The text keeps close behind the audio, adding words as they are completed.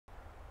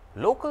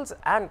Locals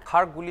and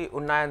Kharguli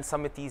Unnayan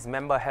Samiti's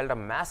member held a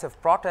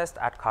massive protest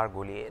at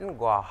Kharguli in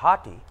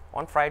Guwahati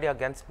on Friday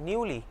against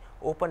newly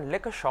opened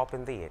liquor shop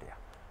in the area,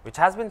 which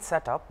has been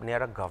set up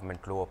near a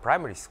government lower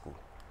primary school.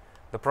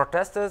 The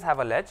protesters have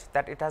alleged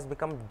that it has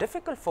become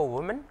difficult for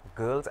women,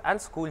 girls and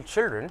school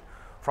children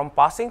from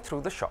passing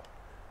through the shop.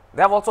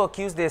 They have also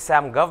accused the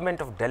Assam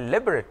government of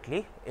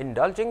deliberately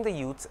indulging the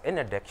youths in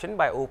addiction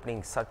by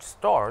opening such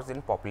stores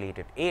in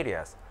populated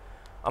areas.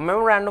 A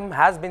memorandum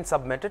has been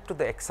submitted to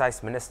the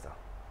Excise Minister.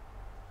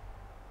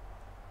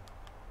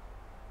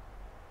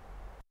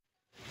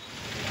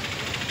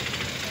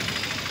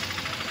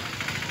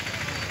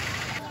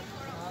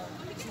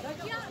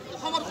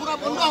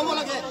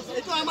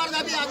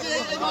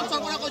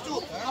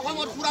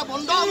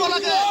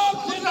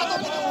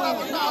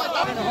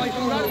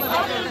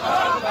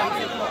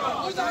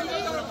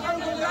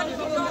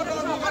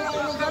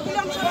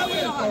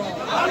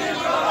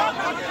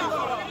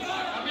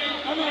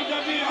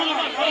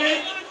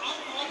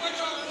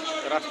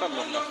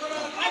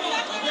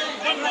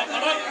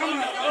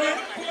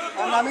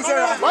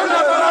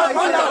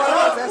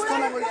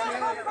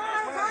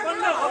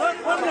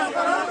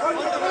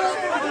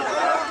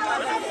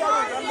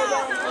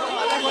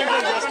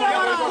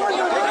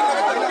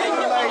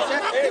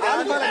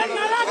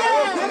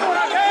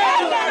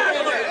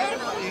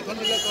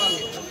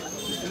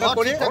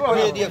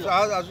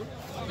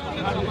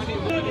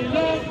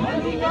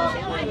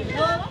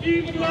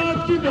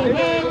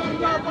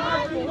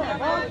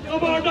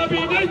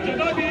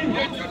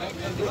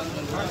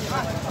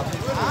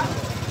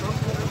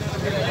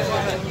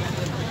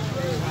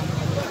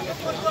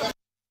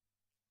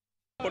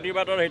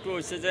 প্ৰতিবাদৰ হেতু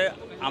হৈছে যে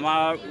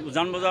আমাৰ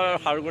উজান বজাৰ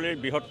খাৰগুলিৰ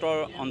বৃহত্তৰ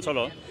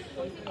অঞ্চলত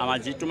আমাৰ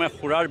যিটো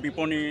খুৰাৰ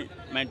বিপণী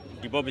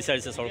দিব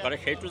বিচাৰিছে চৰকাৰে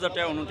সেইটো যাতে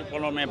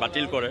অনতিপলমে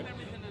বাতিল কৰে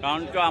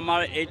কাৰণ কিয়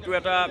আমাৰ এইটো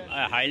এটা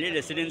হাইলি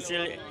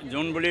ৰেসিডেন্সিয়েল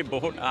জোন বুলি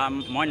বহুত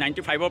মই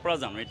 95 পৰা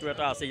জানো এইটো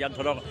এটা আছে ইয়াত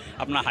ধৰক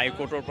আপোনাৰ হাই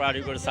কোৰ্টৰ পৰা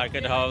আদি কৰি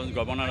সাৰ্কিট হাউস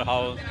গভৰ্ণৰ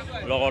হাউস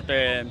লগতে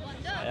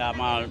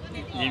আমাৰ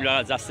জিলা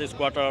জাষ্টিস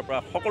কোৱাৰ্টাৰৰ পৰা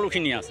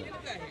সকলোখিনি আছে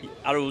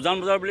আৰু উজান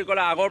বজাৰ বুলি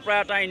ক'লে আগৰ পৰা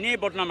এটা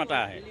এনেই বদনাম এটা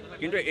আহে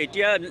কিন্তু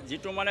এতিয়া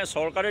যেটো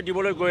সৰকাৰে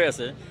দিবলৈ গৈ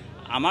আছে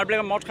আমাৰ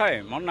ব্লেক মদ খায়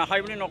মদ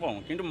নাখায় বুলি নকওঁ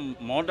কিন্তু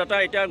মদ এটা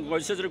এতিয়া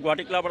গৈছে যদি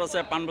গুৱাহাটী ক্লাবত আছে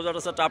পান বজাৰ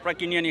আছে তাৰ পৰা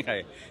কিনি আনি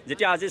খায়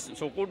যেতিয়া আজি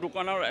চকুৰ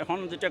দোকানৰ এখন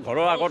যেতিয়া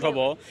ঘৰৰ আগত হ'ব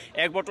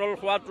এক বটল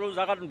খোৱাটো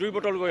জাগাত দুই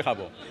বটল গৈ খাব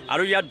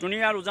আৰু ইয়াত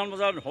দুনিয়াৰ উজান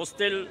বজাৰ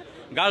হোষ্টেল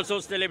গাৰ্লছ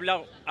হোষ্টেল এইবিলাক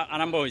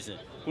আৰম্ভ হৈছে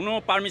কোনো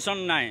পাৰমিশন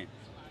নাই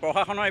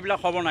প্ৰশাসনৰ এইবিলাক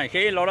হ'ব নাই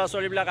সেই ল'ৰা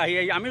ছোৱালীবিলাক আহি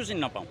আমিও চিন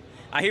নাপাওঁ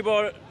আহিব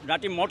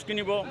ৰাতি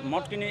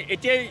মদ কিনি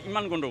এতিয়াই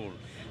ইমান গণ্ডগোল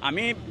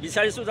আমি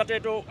বিচাৰিছো যাতে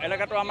এটো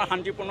এলেকাটো আমাৰ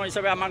শান্তিপূৰ্ণ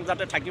হিচাপে আমাক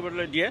যাতে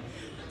থাকিবলৈ দিয়ে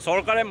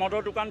সৰকাৰে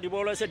মদৰ দোকান দিব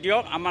লৈছে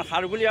দিয়ক আমাৰ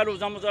খাৰগুলি আৰু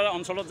উজান বজাৰ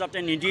অঞ্চলত যাতে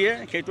নিদিয়ে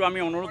সেইটো আমি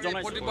অনুৰোধ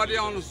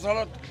জনাইছো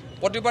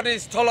প্ৰতিবাদী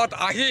স্থলত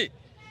আহি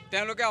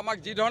তেওঁলোকে আমাক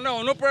যি ধৰণে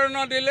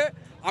অনুপ্ৰেৰণা দিলে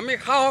আমি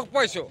সাহস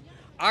পাইছো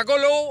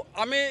আগলৈও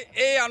আমি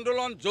এই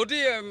আন্দোলন যদি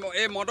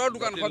এই মদৰ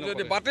দোকানখন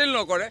যদি বাতিল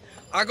নকৰে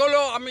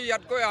আগলৈও আমি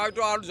ইয়াতকৈ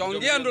হয়তো আৰু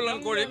জংগী আন্দোলন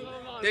কৰিম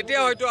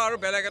তেতিয়া হয়তো আৰু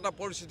বেলেগ এটা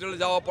পৰিস্থিতিলৈ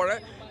যাব পাৰে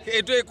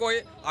এইটোৱে কৈ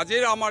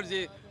আজিৰ আমাৰ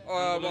যি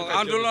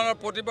আন্দোলনৰ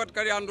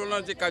প্ৰতিবাদকাৰী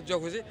আন্দোলনৰ যি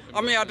কাৰ্যসূচী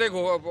আমি ইয়াতে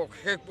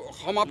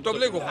সমাপ্ত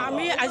বুলি ঘোষণা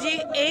আমি আজি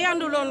এই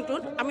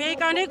আন্দোলনটোত আমি এই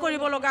কাৰণেই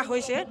কৰিব লগা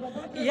হৈছে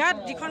ইয়াত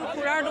যিখন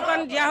খুৰাৰ দোকান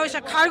দিয়া হৈছে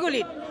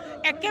খাৰগুলিত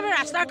একেবাৰে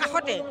ৰাস্তাৰ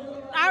কাষতে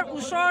তাৰ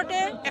ওচৰতে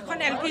এখন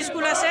এলপি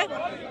স্কুল আছে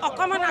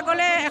অকমান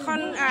আগলে এখন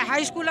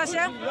হাই স্কুল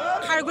আছে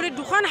খাৰগুলিত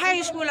দুখন হাই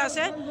স্কুল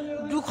আছে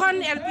দুখন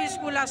এলপি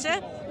স্কুল আছে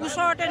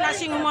ওচৰতে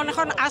নাৰ্ছিং হোম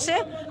এখন আছে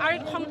আৰু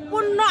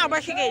সম্পূৰ্ণ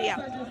আৱাসিক এৰিয়া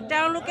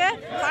তেওঁলোকে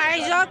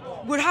ৰাইজক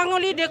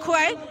বুঢ়াঙলি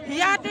দেখুৱাই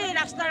ইয়াতে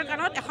ৰাস্তাৰ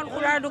কাণত এখন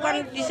খুৰাৰ দোকান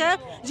দিছে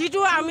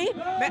যিটো আমি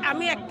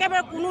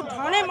একেবাৰে কোনো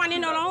ধৰণে মানি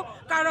নলওঁ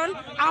কাৰণ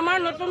আমাৰ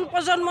নতুন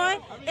প্ৰজন্মই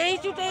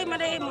এইটোতে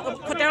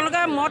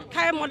তেওঁলোকে মদ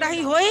খাই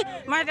মদাহী হৈ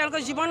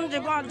তেওঁলোকৰ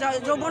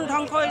যৌৱন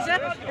ধ্বংস হৈছে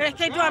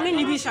সেইটো আমি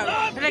নিবিচাৰোঁ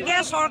গতিকে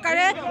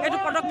চৰকাৰে এইটো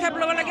পদক্ষেপ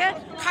ল'ব লাগে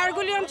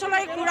খাৰগুলি অঞ্চলৰ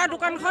এই খুৰা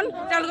দোকানখন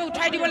তেওঁলোকে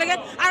উঠাই দিব লাগে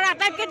আৰু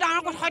আটাইতকৈ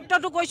ডাঙৰ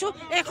সত্যটো কৈছোঁ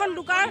এইখন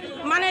দোকান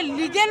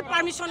লিগেল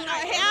পাৰ্মিশ্যন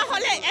নাই সেয়া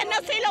হ'লে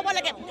এনঅ'চি ল'ব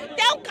লাগে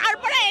তেওঁ কাৰ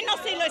পৰা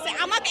এনঅ'চি লৈছে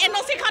আমাক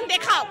এনঅ'চিখন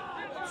দেখাওক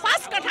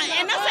ফাৰ্ষ্ট কথা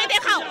এনঅ'চি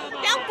দেখাওক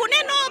তেওঁ কোনে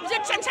নো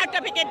অবজেকশ্যন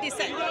চাৰ্টিফিকেট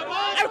দিছে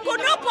আৰু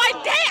কোনো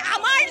পধ্যে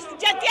আমাৰ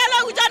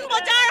যেতিয়ালৈ উজান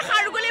বজাৰ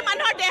খাৰগুলি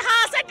মানুহৰ দেহা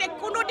আছে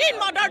কোনোদিন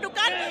মদৰ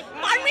দোকান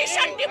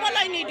পাৰ্মিশ্যন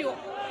দিবলৈ নিদিওঁ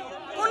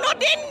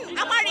কোনোদিন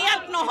আমাৰ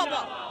ইয়াত নহ'ব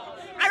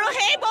আৰু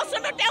সেই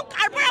বস্তুটো তেওঁ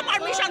কাৰ পৰা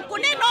পাৰ্মিশ্যন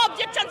কোনে নো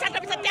অবজেকশ্যন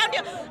চাৰ্টিফিকেট তেওঁ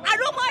দিওঁ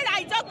আৰু মই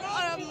ৰাইজক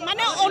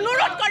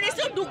অনুৰোধ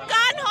কৰিছোঁ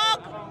দোকান হওক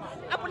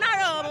আপোনাৰ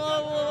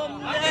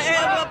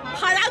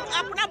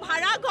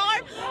ভাড়া ঘৰ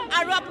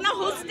আৰু আপোনাৰ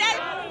হোষ্টেল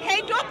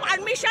সেইটো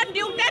পাৰ্মিশ্যন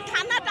দিওঁতে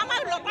থানাত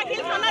আমাক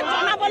লতাশিল থানাত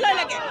জনাবলৈ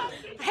লাগে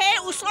সেই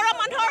ওচৰৰ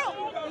মানুহৰ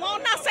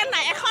মন আছে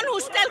নাই এখন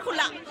হোষ্টেল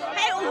খোলা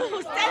সেই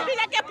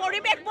হোষ্টেলবিলাকে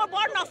পৰিৱেশবোৰ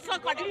বৰ নষ্ট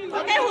কৰে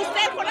সেই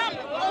হোষ্টেল খোলা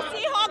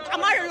অচি হওক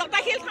আমাৰ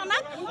লতাশিল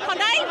থানাক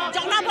সদায়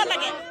জনাব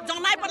লাগে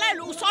জনাই পেলাই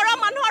ওচৰৰ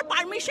মানুহৰ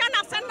পাৰ্মিশ্যন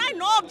আছে নাই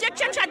নো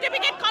অবজেকশ্যন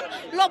চাৰ্টিফিকেটখন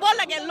ল'ব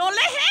লাগে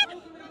ল'লেহে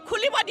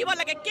খুলিব দিব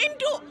লাগে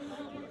কিন্তু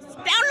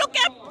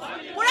তেওঁলোকে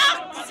পুৰা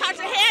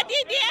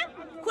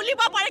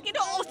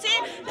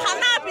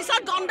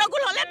পিছত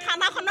গণ্ডগোল হ'লে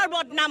থানাখনৰ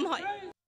বদনাম হয়